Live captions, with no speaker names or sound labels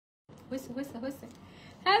হয়েছে।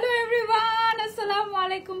 Hello everyone, আসসালামু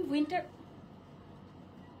আলাইকুম।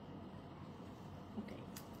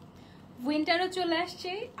 উইন্টারও চলে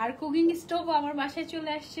আসছে আর কুকিং স্টোভও আমার বাসায়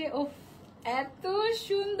চলে আসছে। ও এত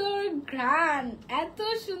সুন্দর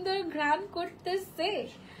ঘ্রাণ করতেছে,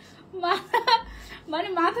 মানে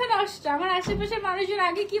মাথা নষ্ট। আমার আশেপাশের মানুষজন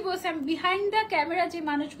আগে কি বলছে, আমি বিহাইন্ড দ্য ক্যামেরা যে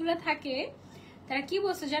মানুষগুলো থাকে তারা কি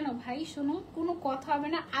বলছে জানো? ভাই শোনো, কোনো কথা হবে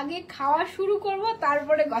না, আগে খাওয়া শুরু করব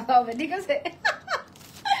তারপরে কথা হবে, ঠিক আছে?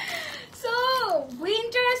 সো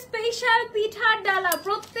উইন্টার স্পেশাল পিঠার ডালা।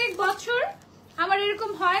 প্রত্যেক বছর আমার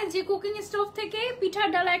এরকম হয় যে কুকিং স্টোভ থেকে পিঠার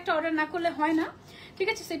ডালা একটা অর্ডার না করলে হয় না, ঠিক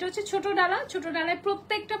আছে? সেটা হচ্ছে ছোট ডালা। ছোট ডালায়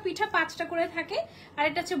প্রত্যেকটা পিঠা 5টা করে থাকে, আর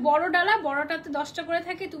এটা হচ্ছে বড় ডালা, বড়টাতে 10টা করে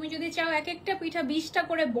থাকে। তুমি যদি চাও এক একটা পিঠা 20টা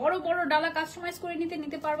করে বড় বড় ডালা কাস্টমাইজ করে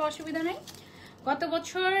নিতে পারবো, অসুবিধা নেই। গত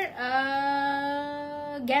বছর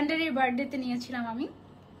গ্যান্ডারির বার্থডেতে নিয়েছিলাম আমি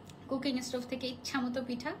কুকিং স্টোভ থেকে ইচ্ছা মতো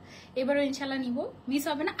পিঠা, এবারও ইনশাল্লাহ নিব, মিস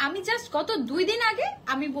হবে না। আমি জাস্ট গত 2 দিন আগে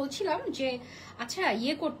আমি বলছিলাম যে আচ্ছা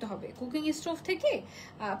ইয়ে করতে হবে, কুকিং স্টোভ থেকে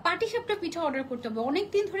পাটিসাপটা পিঠা অর্ডার করতে হবে।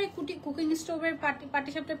 অনেকদিন ধরে কুকিং স্টোভের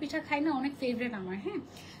পাটিসাপটা পিঠা খাই না, অনেক ফেভারিট আমার। হ্যাঁ,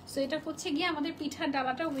 সো এটা হচ্ছে গিয়ে আমাদের পিঠার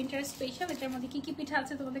ডালাটা উইন্টার স্পেশাল। এটার মধ্যে কি কি পিঠা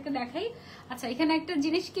আছে তোমাদেরকে দেখাই। আচ্ছা, এখানে একটা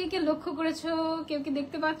জিনিস কে কে লক্ষ্য করেছো, কেউ কি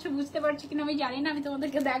দেখতে পাচ্ছ, বুঝতে পারছো কিনা আমি জানি না। আমি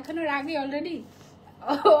তোমাদেরকে দেখানোর আগে অলরেডি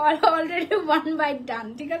 1 bite ডান,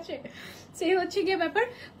 ঠিক আছে? সেই হচ্ছে গিয়ে ব্যাপার।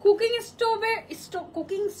 কুকিং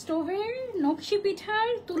স্টোভের নকশি পিঠার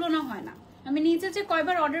তুলনা হয় না। আমি নিজে যে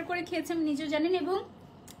কয়বার অর্ডার করে খেয়েছি আমি নিজেও জানি না, এবং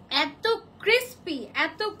এত ক্রিস্পি,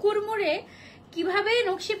 এত কুরমুরে কিভাবে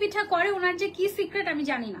নকশি পিঠা করে, ওনার যে কি সিক্রেট আমি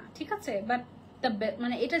জানি না, ঠিক আছে? বাট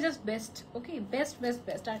মানে এটা জাস্ট বেস্ট। ওকে, বেস্ট।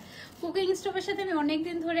 আর কুকিং স্টোভের সাথে আমি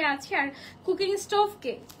অনেকদিন ধরে আছি, আর কুকিং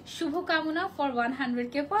স্টোভকে শুভকামনা for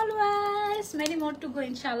 100K followers, many more to go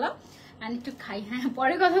ইনশাআল্লাহ। আর একটু খাই, হ্যাঁ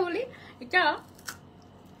পরে কথা বলি। এটা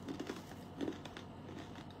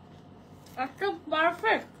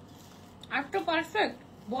একটা পারফেক্ট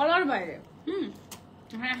বলার বাইরে।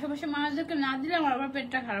 আশেপাশে মানুষদেরকে না দিলে আমার আবার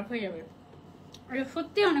পেটটা খারাপ হয়ে যাবে। এটা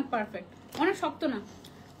সত্যি অনেক পারফেক্ট, অনেক শক্ত না।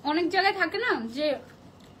 অনেক জায়গায় থাকে না যে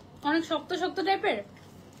অনেক শক্ত টাইপের,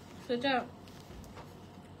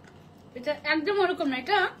 এটা একদম ওরকম না।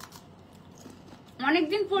 এটা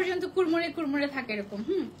অনেকদিন পর্যন্ত কুড়মুড়ে থাকে এরকম।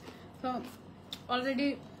 তো অলরেডি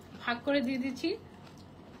ভাগ করে দিয়ে দিচ্ছি।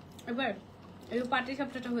 এবার এই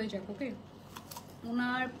পাটিসাপটাটা হয়ে যাক। ওকে,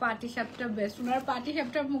 ওনার পাটিসাপটা বেস্ট। ওনার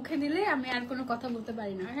পাটিসাপটা মুখে দিলে আমি আর কোনো কথা বলতে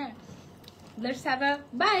পারি না। হ্যাঁ, লেটস হ্যাভ আ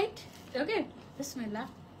বাইট। ওকে, বিসমিল্লাহ।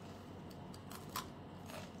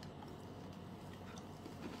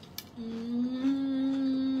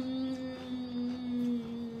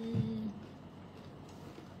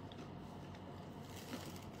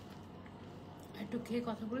 একটু খেয়ে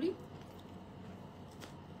কথা বলি।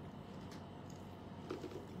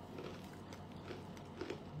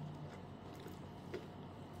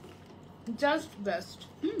 Just best.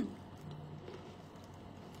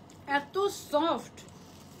 এত সফট,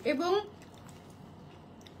 এবং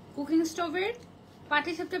কুকিং স্টোভের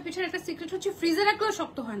পাটিসাপটা পিঠার একটা সিক্রেট হচ্ছে ফ্রিজে রাখলেও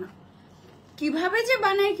শক্ত হয় না। কিভাবে যে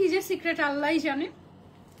বানায়, কি যে সিক্রেট আল্লাহই জানে।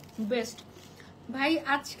 বেস্ট ভাই,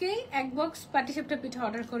 আজকে 1 বক্স পাটিসাপটা পিঠা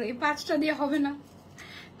অর্ডার করো। এই 5টা দিয়ে হবে না,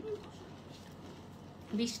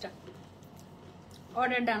 20টা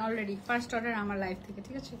অর্ডার ডান অলরেডি। ফার্স্ট অর্ডার আমার লাইফ থেকে,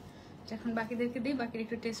 ঠিক আছে? এখন বাকিদেরকে দিই, বাকিরা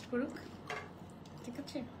একটু টেস্ট করুক, ঠিক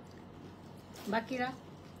আছে? বাকিরা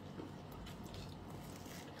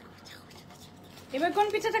এবার কোন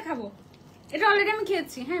পিঠাটা খাবো? এটা অলরেডি আমি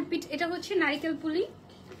খেয়েছি। হ্যাঁ, এটা হচ্ছে নারিকেল পুলি,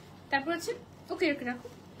 তারপর হচ্ছে ওকে রাখো,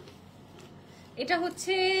 এটা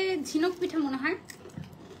হচ্ছে ঝিনুক পিঠা মনে হয়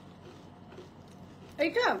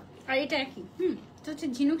এটা, আর এটা একই। এটা হচ্ছে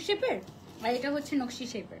ঝিনুক শেপের, আর এটা হচ্ছে নকশি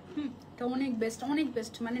শেপের। এটা অনেক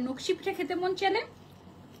বেস্ট। মানে নকশি পিঠা খেতে মন চাইলে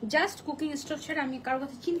জাস্ট কুকিং স্টোভ ছাড়া আমি কারোর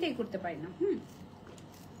কথা চিন্তাই করতে পারি না।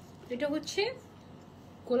 এটা হচ্ছে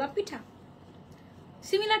গোলাপ পিঠা,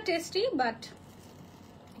 সিমিলার টেস্টি, বাট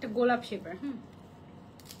এটা গোলাপ শেপের।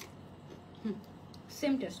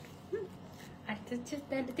 Same test. আর এটা হচ্ছে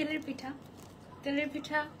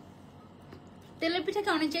তেলের পিঠাকে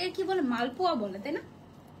অনেক জায়গায় কি বলে, মালপোয়া বলে, তাই না?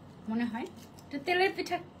 মনে হয় এটা তেলের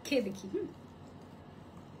পিঠা। খেয়ে দেখি।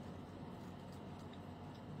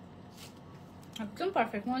 একদম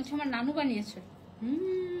পারফেক্ট, মনে হচ্ছে আমার নানু বানিয়েছে।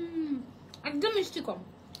 একদম মিষ্টি কম,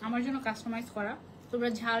 আমার জন্য কাস্টমাইজ করা। তোমরা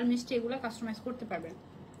ঝাল মিষ্টি এগুলো কাস্টমাইজ করতে পারবেন।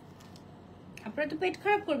 আপনারা তো পেট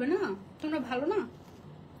খারাপ করবে না, তোমরা ভালো না?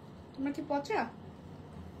 তোমরা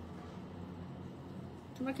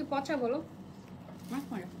কি পচা বলো?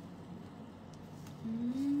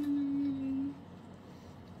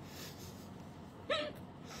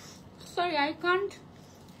 Sorry, I can't,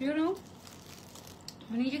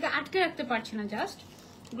 নিজেকে আটকে রাখতে পারছি না। জাস্ট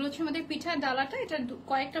এগুলো হচ্ছে আমাদের পিঠার ডালাটা। এটা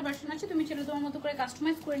কয়েকটা ভার্সন আছে, তুমি সেটা তোমার মতো করে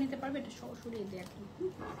কাস্টমাইজ করে নিতে পারবে। এটা সরিয়ে দিয়ে একদম।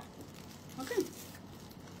 ওকে,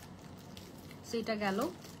 সেটা গেল।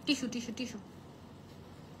 Tissue tissue tissue.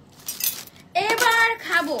 এবার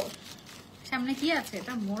খাবো। সামনে কি আছে?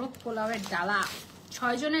 এটা মোরগ পোলাওয়ের ডালা।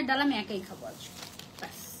 6 জনের ডালা আমি একাই খাবো আজ।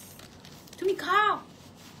 তুমি খাও,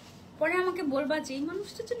 পরে আমাকে বলবা যে এই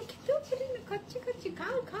মানুষটার জন্য খেতেও পারি না, খাচ্ছি খাচ্ছি।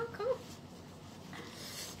 খাও খাও খাও।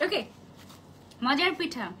 ওকে, মজার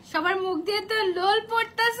পিঠা। সবার মুখ দিয়ে তো লোল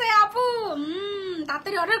পড়তেছে আপু।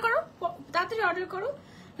 তাড়াতাড়ি অর্ডার করো, তাড়াতাড়ি অর্ডার করো,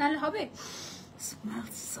 নাহলে হবে।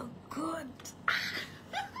 Smells so good.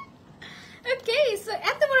 ওকে, সো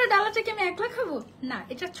এত বড় ডালাটাকে আমি একলা খাবো না।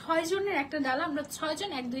 এটা 6 জনের একটা ডালা। আমরা 6 জন,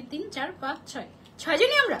 1 2 3 4 5 6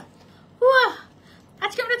 জনই আমরা। ওয়াহ,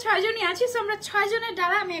 আজকে আমরা 6 জনই আছি। সো আমরা 6 জনের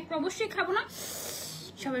ডালা আমি একলা অবশ্যই খাবো না,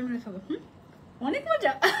 সবাই মিলে খাবো। অনেক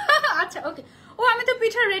মজা। আচ্ছা ওকে। ও, আমি তো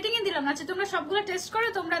পিঠার রেটিং এ দিলাম না। আচ্ছা, তোমরা সবগুলো টেস্ট করো,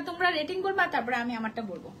 তোমরা রেটিং বলবা, তারপরে আমি আমারটা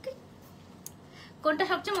বলবো। ওকে, কোনটা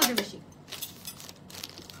সবচেয়ে মজা বেশি?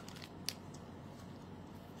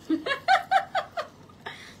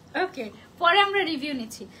 ওকে, পরে আমরা রিভিউ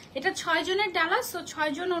নিচ্ছি। এটা 6 জনের ডালা। সো 6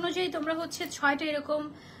 জন অনুযায়ী তোমরা হচ্ছে 6টা এরকম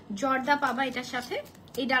জর্দা পাবা এটার সাথে,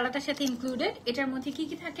 এই ডালাটার সাথে ইনক্লুডেড। এটার মধ্যে কি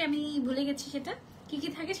কি থাকে আমি ভুলে গেছি, সেটা কি কি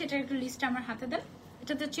থাকে সেটার একটু লিস্ট আমার হাতে দেন।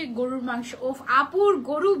 এটাতে হচ্ছে গরুর মাংস। ওফ আপুর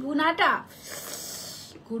গরু ভুনাটা,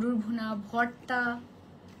 গরুর ভুনা, ভর্তা।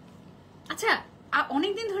 আচ্ছা,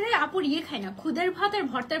 অনেকদিন ধরে আপুর ইয়ে খাই না, খুদের ভাত আর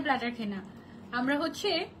ভর্তার প্ল্যাটার খাই না। আমরা হচ্ছে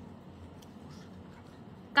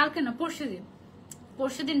কালকে না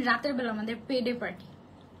পরশু দিন রাতের বেলা আমাদের পেডে পার্টি।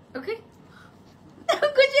 ওকে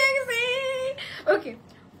ওকে,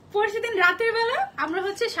 পরশু দিন রাতের বেলা আমরা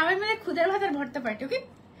হচ্ছে সবাই মিলে খুদের ভাত আর ভর্তা পার্টি। ওকে,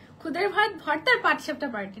 খুদের ভাত ভর্তার পাটিসাপটা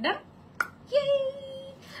পার্টি না।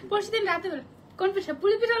 পরশু দিন রাতের বেলা। কোন পিঠা?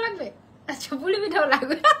 পুলি পিঠাও লাগবে? আচ্ছা, পুলি পিঠাও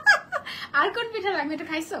লাগবে। আর কোন পিঠা লাগবে? এটা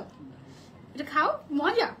খাইছো? এটা খাও,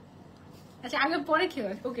 মজা। আচ্ছা, আগে পরে খেও।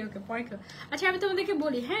 ওকে ওকে, পরে খেও। আচ্ছা, আমি তোমাদেরকে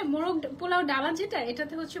বলি, হ্যাঁ, মোরগ পোলাও ডালা যেটা,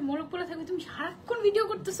 এটাতে হচ্ছে মোরগ পোলাও থাকবে। তুমি সারাক্ষণ ভিডিও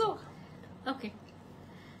করতেছো। ওকে,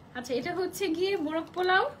 আচ্ছা, এটা হচ্ছে গিয়ে মোরগ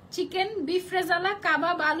পোলাও, চিকেন, বিফ রেজালা,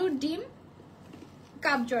 কাবাব, আলু, ডিম,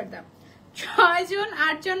 কাপ জর্দা। 6 জন,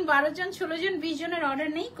 8 জন, 12 জন, 16 জন, 20 জনের অর্ডার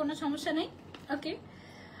নেই, কোনো সমস্যা নেই। ওকে,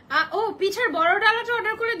 ও পিঠার বড় ডালাটা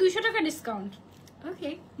অর্ডার করে 200 টাকা ডিসকাউন্ট। ওকে,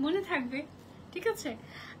 মনে থাকবে, ঠিক আছে।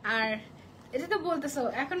 আর এটা তো বলতেছো,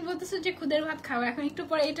 এখন বলতেছো যে খুদের ভাত খাও, এখন একটু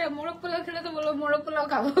পরে এটা মোরগ পোলাও খেলে তো বলবো মোরগ পোলাও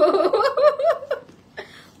খাবো।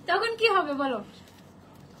 তখন কি হবে বলো?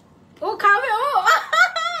 ও খাবে? ও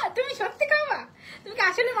তুমি সত্যি খাবা? তুমি কি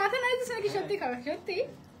আসলে মাথা নাড়িতেছো নাকি সত্যি খাবে? সত্যি?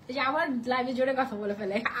 যে আমার লাইভে জোরে কথা বলে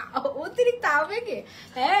ফেলে, অতিরিক্ত আবেগে।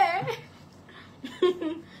 হ্যাঁ,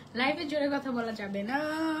 লাইভে জোরে কথা বলা যাবে না।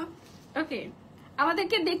 ওকে,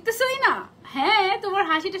 আমাদেরকে দেখতেছই না? হ্যাঁ, তোমার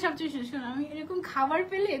হাসিটা সবচেয়ে শোনো। আমি এরকম খাবার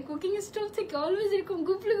পেলে কুকিং স্টোভ থেকে অলওয়েজ এরকম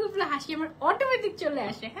গুপলে গুপলে হাসি আমার অটোমেটিক চলে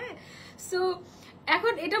আসে। হ্যাঁ, সো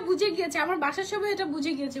এখন এটা বুঝে গিয়েছে, আমার বাসার সবাই এটা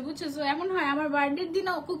বুঝে গিয়েছে, বুঝছো? সো এমন হয় আমার বার্থডের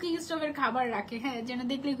দিনও কুকিং স্টোভের খাবার রাখে, হ্যাঁ, যেন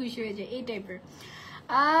দেখলে খুশি হয়ে যায়, এই টাইপের।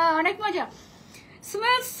 অনেক মজা।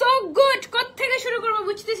 Smell so good. কোত্থেকে শুরু করবো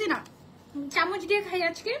বুঝতেছি না। চামচ দিয়ে খাই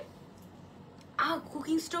আজকে।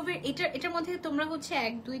 কুকিং স্টোভের এটার মধ্যে তোমরা হচ্ছে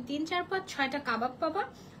 1 2 3 4 5 6টা কাবাব পাবা,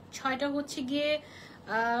 6টা হচ্ছে গিয়ে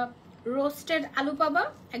রোস্টেড আলু পাবা,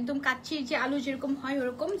 একদম কাচ্চির যে আলু যেরকম হয়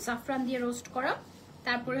ওরকম জাফরান দিয়ে রোস্ট করা।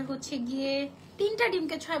 তারপরে হচ্ছে গিয়ে 3টা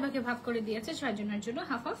ডিমকে 6 ভাগে ভাগ করে দিয়েছে 6 জনের জন্য,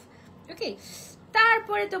 হাফ হাফ। ওকে,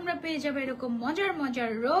 তারপরে তোমরা পেয়ে যাবে এরকম মজার মজার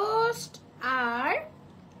রোস্ট আর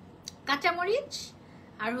কাঁচামরিচ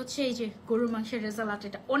আর হচ্ছে এই যে গরুর মাংসের রেজালাট।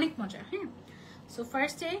 এটা অনেক মজা। হ্যাঁ, সো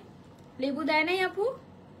ফার্স্টে লেবু দেয় নাই আপু?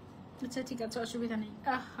 আচ্ছা ঠিক আছে, অসুবিধা নেই।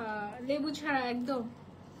 আহা, লেবু ছাড়া একদম।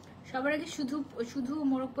 সবার আগে শুধু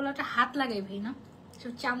মোরগ পোলাওটা হাত লাগাই ভাই, না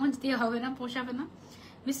চামচ দিয়ে হবে না, পোষাবে না।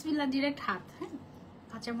 বিসমিল্লাহ, ডিরেক্ট হাত। হ্যাঁ,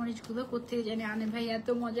 কাঁচামরিচ গুলো কোথেকে জানি আনে ভাই, এত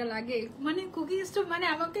মজা লাগে। মানে কুকিং স্টোভ মানে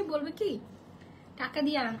আমাকে বলবে কি টাকা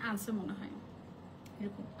দিয়ে আনছে মনে হয়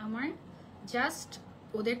এরকম। আমার জাস্ট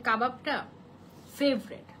ওদের কাবাবটা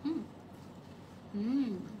ফেভারিট।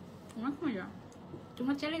 অনেক মজা।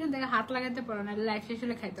 তোমার চাইলে এখান থেকে হাত লাগাতে পারো না, লাইফ শেষ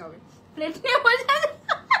হলে খাইতে হবে। প্লেট নিয়ে মজা।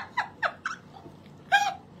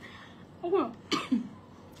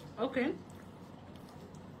 ওকে,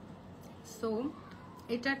 সো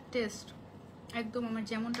এটার টেস্ট একদম আমার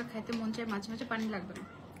যেমনটা খাইতে মন চায়, মাঝে মাঝে পানি লাগবে না,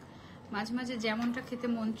 মাঝে মাঝে যেমনটা খেতে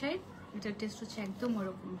মন চায় এটার টেস্ট হচ্ছে একদম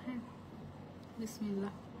ওরকম। হ্যাঁ,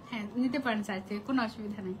 বিসমিল্লাহ। হ্যাঁ, নিতে পারেন সাইড থেকে, কোনো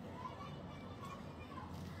অসুবিধা নেই।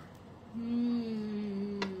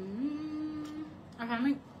 আর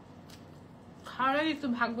আমি খাওয়ার একটু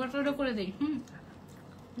ভাগ বাটোয়ারা করে দিই,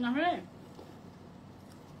 নাহলে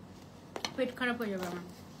পেট খারাপ হয়ে যাবে আমার।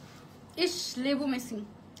 ইস, লেবু মিসিং,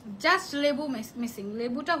 জাস্ট লেবু মিসিং।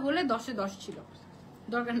 লেবুটা হলে 10-এ 10 ছিল।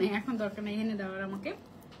 দরকার নেই, এখন দরকার নেই এনে দেওয়ার আমাকে।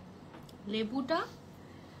 লেবুটা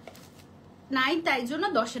নাই, তাই জন্য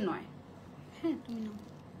 10-এ 9। হ্যাঁ, তুমি নাও।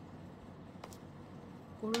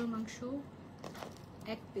 গরুর মাংস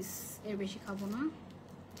 1 পিস, এর বেশি খাবো না।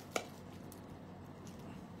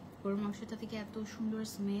 গরুর মাংসটা থেকে এত সুন্দর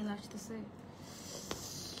স্মেল আসতেছে।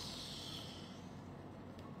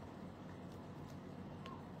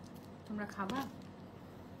 তোমরা খাবা?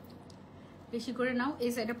 বেশি করে নাও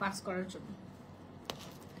এই সাইডে পাস করার জন্য।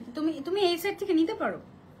 তুমি এই সাইড থেকে নিতে পারো।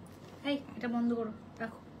 এই, এটা বন্ধ করো,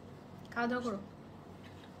 রাখো, খাওয়া দাওয়া করো।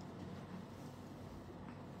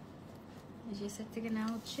 যে সাইড থেকে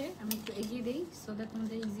নেওয়া হচ্ছে, আমি একটু এগিয়ে দেই সো দ্যাট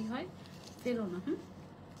তোমাদের ইজি হয়। ফেলো না।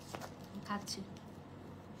 খাচ্ছি।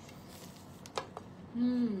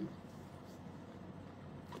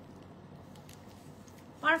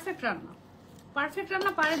 পারফেক্ট রান্না, পারফেক্ট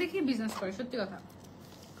রান্না পারে দেখে বিজনেস করে, সত্যি কথা।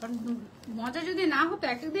 কারণ মজা যদি না হতো,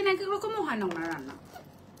 এক একদিন এক এক রকমও হয় না ওনার রান্না,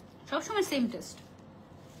 সবসময় সেম টেস্ট।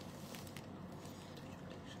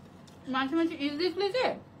 মাঝে মাঝে ইজিলি যে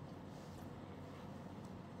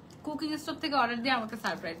কুকিং স্টোভ থেকে অর্ডার দিয়ে আমাকে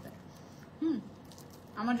সারপ্রাইজ দেয়।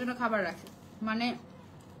 আমার জন্য খাবার রাখে, মানে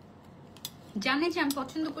জানে যে আমি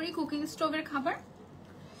পছন্দ করি কুকিং স্টোভের খাবার,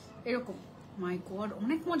 এরকম। মাই গড,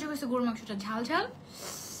 অনেক মজা হয়েছে গরুর মাংসটা, ঝাল ঝাল,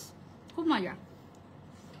 খুব মজা।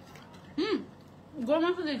 গরুর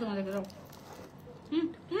মাংস দিই তোমাদেরকে, দাও।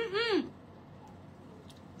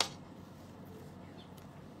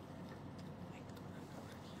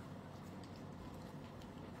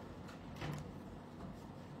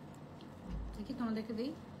 দেখি তোমাদেরকে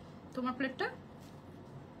দিই তোমার প্লেটটা।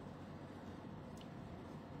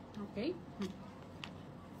 ওকে,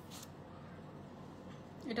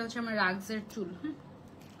 এটা হচ্ছে আমার রাগসের চুল।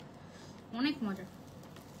 অনেক মজা,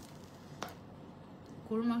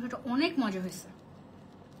 গরুর মাংসটা অনেক মজা হয়েছে।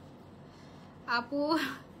 আপু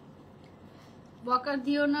বকা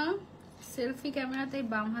দিও না, সেলফি ক্যামেরাতেই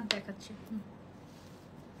বাম হাত দেখাচ্ছে।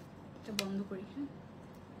 এটা বন্ধ করি।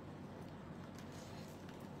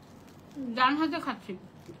 ডান হাতে খাচ্ছি।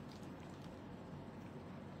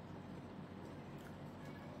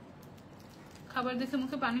 খাবার দেখে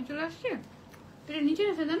মুখে পানি চলে আসছে, এটা নিচে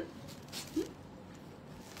রেখে দেন।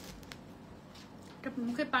 এটা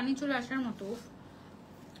মুখে পানি চলে আসার মতো।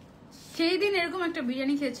 সেই দিন এরকম একটা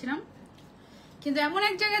বিরিয়ানি খেয়েছিলাম, কিন্তু এমন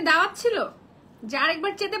এক জায়গায় দাওয়াত ছিল যে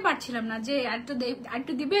আরেকবার যেতে পারছিলাম না, যে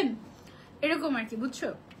আরেকটু দিবেন, এরকম আর কি, বুঝছো।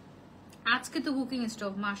 আজকে তো কুকিং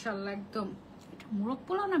স্টোভ মাশাআল্লাহ, একদম। এটা মোরগ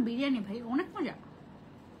পোলাও না বিরিয়ানি ভাই, অনেক মজা।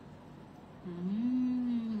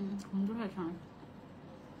 সুন্দর হয়েছে অনেক।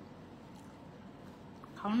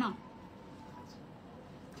 খাও না।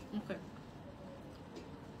 ওকে,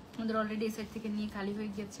 আমাদের অলরেডি এই সাইড থেকে নিয়ে খালি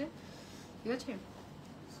হয়ে গেছে, ঠিক আছে।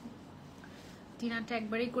 ডিনারটা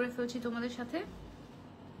একবারই করে ফেলছি তোমাদের সাথে।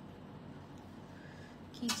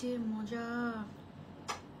 কি যে মজা,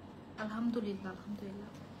 আলহামদুলিল্লাহ আলহামদুলিল্লাহ।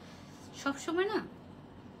 সবসময় না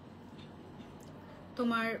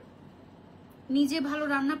তোমার নিজে ভালো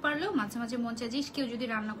রান্না পারলেও মাঝে মাঝে মন চায় যে কেউ যদি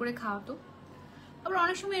রান্না করে খাওয়াতো। আবার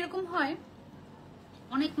অনেক সময় এরকম হয়,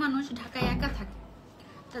 অনেক মানুষ ঢাকায় একা থাকে,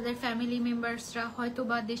 তাদের ফ্যামিলি মেম্বার্সরা হয়তো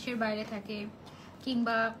বা দেশের বাইরে থাকে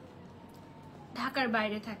কিংবা ঢাকার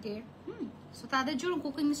বাইরে থাকে। সো তাদের জন্য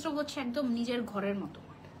কুকিং স্টোভ হচ্ছে একদম নিজের ঘরের মতো।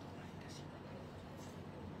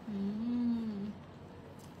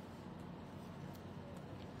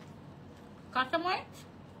 কাঁচামরিচ,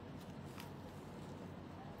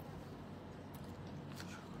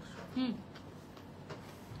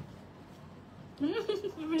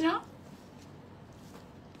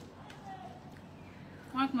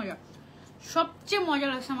 অনেক মজা। সবচেয়ে মজা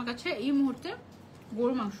লাগছে আমার কাছে এই মুহূর্তে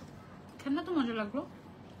গরুর মাংস। কেন তো মজা লাগলো,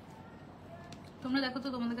 তোমরা দেখো তো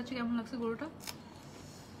তোমাদের কাছে কেমন লাগছে গরুটা।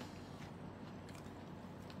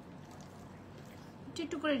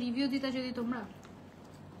 একটু করে রিভিউ দিতা যদি তোমরা।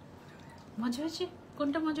 মজা হয়েছে?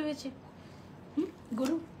 কোনটা মজা হয়েছে?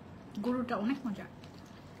 গরুটা অনেক মজা।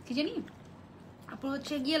 কি জানি তারপর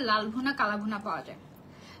হচ্ছে গিয়ে লাল ভুনা কালা ভুনা পাওয়া যায়।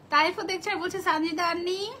 তারিফও দেখছে আর বলছে সানজিদা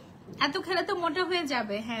আন্নি এত খেলে তো মোটা হয়ে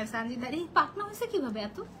যাবে। হ্যাঁ সানজিদা, এই পাকনা হয়েছে কিভাবে?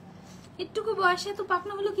 একটুকু বয়সে এত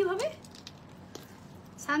পাকনা হলো কিভাবে?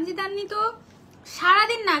 সানজিদা আন্নি তো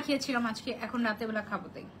সারাদিন না খেয়েছিলাম আজকে, এখন রাতে বেলা খাবো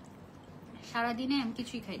তাই। সারাদিনে আমি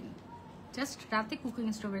কিছুই খাইনি, জাস্ট রাতে কুকিং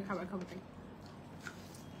স্টোভের খাবার খাবো তাই।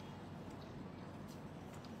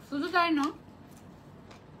 শুধু তাই না,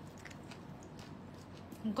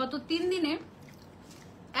 গত 3 দিনে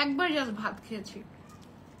একবার জাস্ট ভাত খেয়েছি।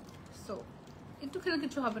 সো একটু খেলে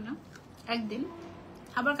কিছু হবে না, একদিন।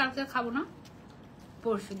 আবার কালকে খাবো না,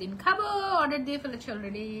 পরশু দিন খাবো, অর্ডার দিয়ে ফেলেছি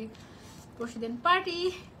অলরেডি। পরশুদিন পার্টি।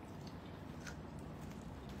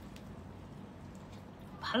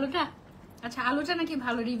 ভালোটা আচ্ছা, আলুটা নাকি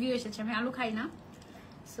ভালো রিভিউ এসেছে। আমি আলু খাই না,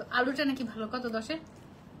 সো আলুটা নাকি ভালো। কত 10-এ?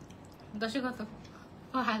 10-এ কত?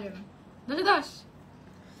 ও হাজার না, 10-এ 10।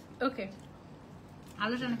 ওকে,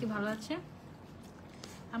 আলুটা নাকি ভালো আছে।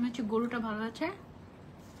 আমি হচ্ছে গরুটা ভালো আছে।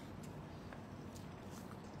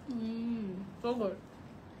 গোবর।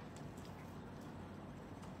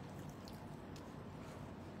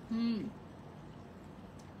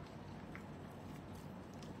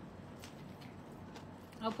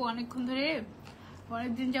 আপু অনেকক্ষণ ধরে,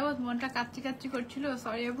 অনেকদিন যাবত মনটা কাচ্চি কাচ্চি করছিল।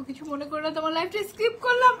 সরি আপু, কিছু মনে করো না, তোমার লাইফটা স্কিপ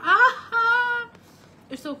করলাম। আহা,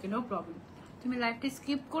 ইটস ওকে, নো প্রবলেম। তুমি লাইফটা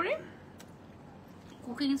স্কিপ করে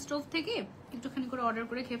কুকিং স্টোভ থেকে একটুখানি করে অর্ডার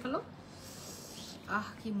করে খেয়ে ফেলো। আহ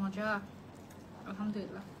কি মজা,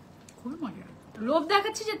 আলহামদুলিল্লাহ, খুবই মজা। লোভ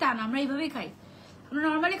দেখাচ্ছি যে তা না, আমরা এইভাবেই খাই। আমরা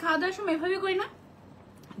নর্মালি খাওয়া দাওয়ার সময় এইভাবে করি না,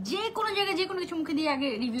 যে কোনো জায়গায় যে কোনো কিছু মুখে দিয়ে আগে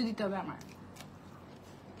রিভিউ দিতে হবে।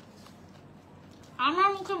 আমার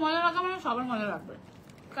মুখে মজা লাগা মানে সবার মজা লাগবে,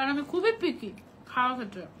 কারণ আমি খুবই পিকি খাওয়ার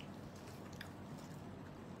ক্ষেত্রে।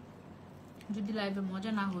 যদি লাইভে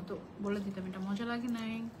মজা না হতো বলে দিতাম এটা মজা লাগে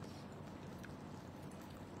নাই।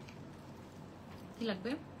 কি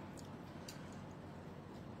লাগবে?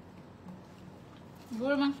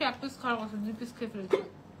 গরুর মাংস 1 পিস খাওয়ার কথা, 2 পিস খেয়ে ফেলেছি।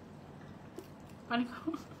 পানি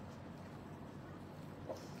খাও।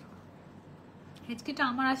 হেঁচকিটা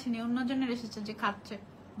আমার আসেনি, অন্যজনের এসেছে, যে খাচ্ছে,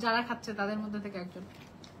 যারা খাচ্ছে তাদের মধ্যে থেকে একজন।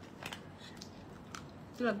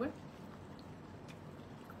 কি লাগবে?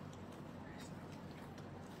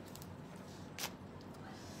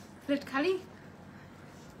 প্লেট খালি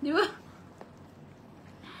দিব?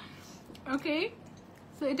 ওকে,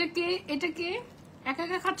 তো এটা কে একা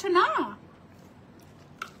একা খাচ্ছে না,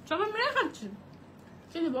 সবাই মিলে খাচ্ছে।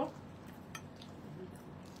 কি দিব?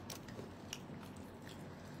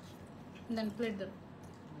 দেন প্লেট দেন।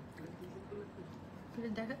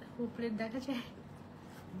 প্লেট দেখা, ও প্লেট দেখা যায়।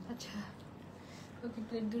 আচ্ছা ওকে,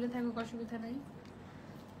 প্লেট দূরে থাকুক, অসুবিধা নাই,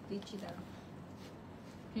 দিচ্ছি দাঁড়াও।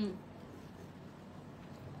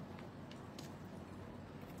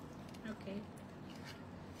 ওকে,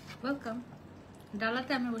 ওয়েলকাম।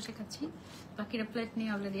 ডালাতে আমি বসে খাচ্ছি, বাকিরা প্লেট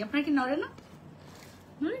নিয়ে অলরেডি। আপনার কি নড়ে না?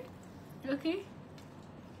 ওকে,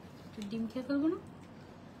 ডিম খেয়ে ফেলবো না?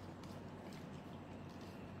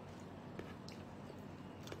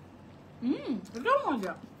 এটাও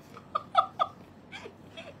মজা।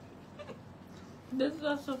 This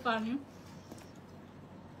was so funny.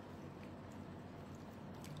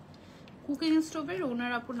 Cooking স্টোভের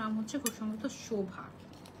ওনার আপুর নাম হচ্ছে খুব সম্ভবত শোভা,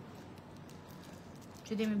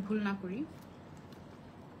 যদি আমি ভুল না করি।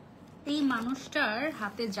 এই মানুষটার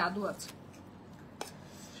হাতে জাদু আছে।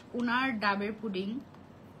 ওনার ডাবের পুডিং,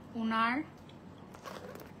 ওনার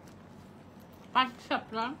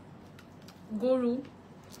পাটসাপড়া, গরু,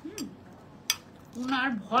 ওনার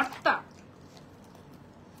ভর্তা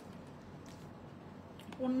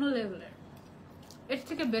অন্য লেভেলের। এর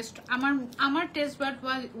থেকে বেস্ট আমার টেস্ট বাট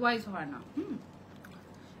ওয়াইজ হয় না।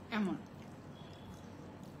 এমন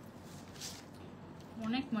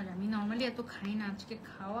অনেক মজা। আমি নর্মালি এত খাই না, আজকে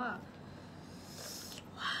খাওয়া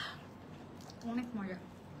অনেক মজা।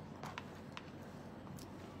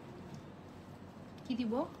 কি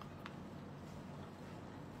দিব?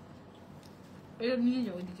 এটা নিয়ে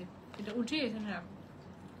যাও ওইদিকে, এটা উঠিয়ে এখানে রাখো,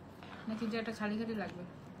 নাকি যে এটা খালি খালি লাগবে?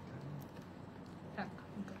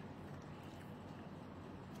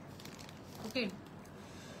 ওকে,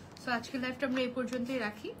 সো আজকের লাইভটা আমরা এই পর্যন্তই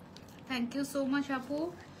রাখি। থ্যাংক ইউ সো মাচ আপু।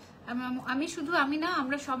 আমি শুধু আমি না,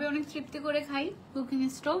 আমরা সবাই অনেক তৃপ্তি করে খাই কুকিং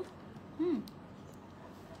স্টোভ।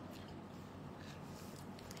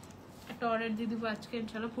 একটা অর্ডার দিয়ে দিব আজকে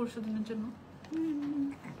ইনশাআল্লাহ, পরশু দিনের জন্য।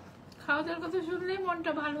 খাওয়া দাওয়ার কথা শুনলেই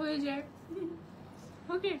মনটা ভালো হয়ে যায়।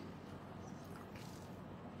 ওকে,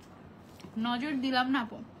 নজর দিলাম না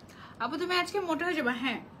আপু। আপু তুমি আজকে মোটা হয়ে যাবে।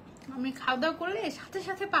 হ্যাঁ, আমি খাওয়া দাওয়া করলে সাথে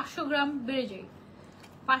সাথে 500 গ্রাম বেড়ে যাই।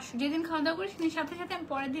 500 যেদিন খাওয়া দাওয়া করি সেদিন সাথে সাথে আমি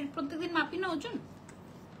পরের দিন, প্রত্যেকদিন মাপি না ওজন,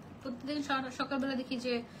 প্রত্যেকদিন সকালবেলা দেখি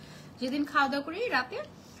যে যেদিন খাওয়া দাওয়া করি রাতে,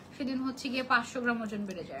 সেদিন হচ্ছে গিয়ে 500 গ্রাম ওজন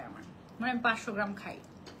বেড়ে যায় আমার। মানে আমি 500 গ্রাম খাই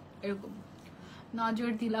এরকম। নজর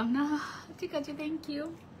দিলাম না, ঠিক আছে, থ্যাংক ইউ।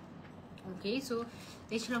 ওকে, সো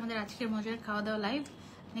এই ছিল আমাদের আজকের মজার খাওয়া দাওয়া লাইভ।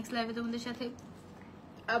 নেক্সট লাইভে তোমাদের সাথে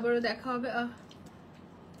আবারও দেখা হবে।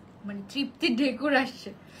 মানে তৃপ্তি ডেকোর আসছে।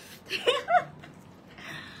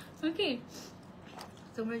 ওকে,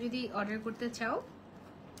 তোমরা যদি অর্ডার করতে চাও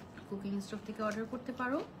কুকিং স্টোভ থেকে অর্ডার করতে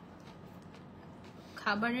পারো।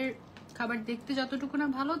 খাবার দেখতে যতটুকু না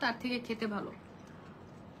ভালো, তার থেকে খেতে ভালো।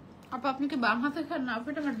 আপনি কি বাম হাতে খান? না,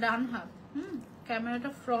 এটা আমার ডান হাত। ক্যামেরাটা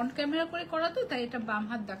ফ্রন্ট ক্যামেরা করে করা তো, তাই এটা বাম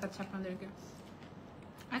হাত দেখাচ্ছে আপনাদেরকে।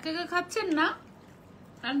 একা একা খাচ্ছেন না,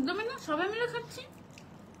 একদমই না, সবাই মিলে খাচ্ছি।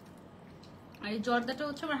 আর এই জর্দাটা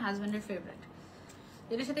হচ্ছে আমার হাজবেন্ডের ফেভারিট,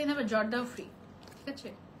 এটার সাথে কিন্তু আবার জর্দাও ফ্রি। ঠিক আছে,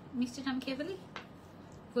 মিষ্টিটা আমি খেয়ে ফেলি।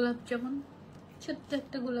 গোলাপ জামুন, ছোট্ট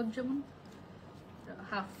একটা গোলাপ জামুন,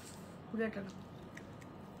 হাফ, পুরোটা না।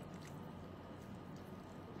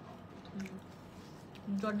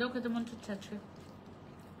 জর্দাও খেতে মন চাচ্ছে আজকে,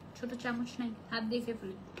 ছোট চামচ নাই, হাত দিয়ে খেয়ে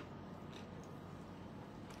ফেলি।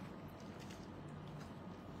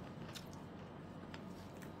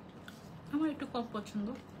 আমার একটু কম পছন্দ,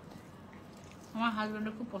 আমার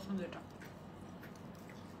হাজবেন্ডের খুব পছন্দ এটা।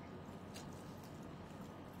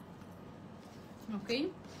 ওকে,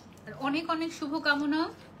 আর অনেক অনেক শুভকামনা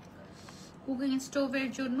কুকিং স্টোভের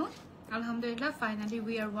জন্য। আলহামদুলিল্লাহ, ফাইনালি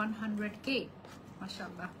উই আর 100K,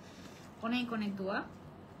 মাশাআল্লাহ, অনেক অনেক দোয়া।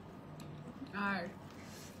 আর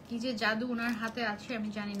কি যে জাদু ওনার হাতে আছে আমি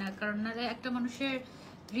জানি না, কারণ না একটা মানুষের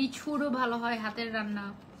রিচ ফুডও ভালো হয়, হাতের রান্না,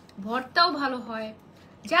 ভর্তাও ভালো হয়,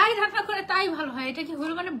 যাই রান্না করে তাই ভালো হয়। এটা কি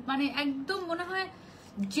হলো মানে মানে একদম মনে হয়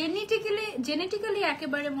জেনেটিক্যালি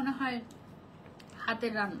একেবারে মনে হয়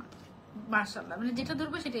হাতের রান্না, মাশাআল্লাহ, মানে যেটা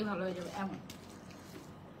ধরবো সেটাই ভালো হয়ে যাবে এমন।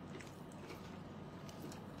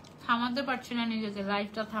 থামাতে পারছি না নিজেকে,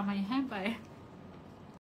 লাইফটা থামাই। হ্যাঁ পায়ে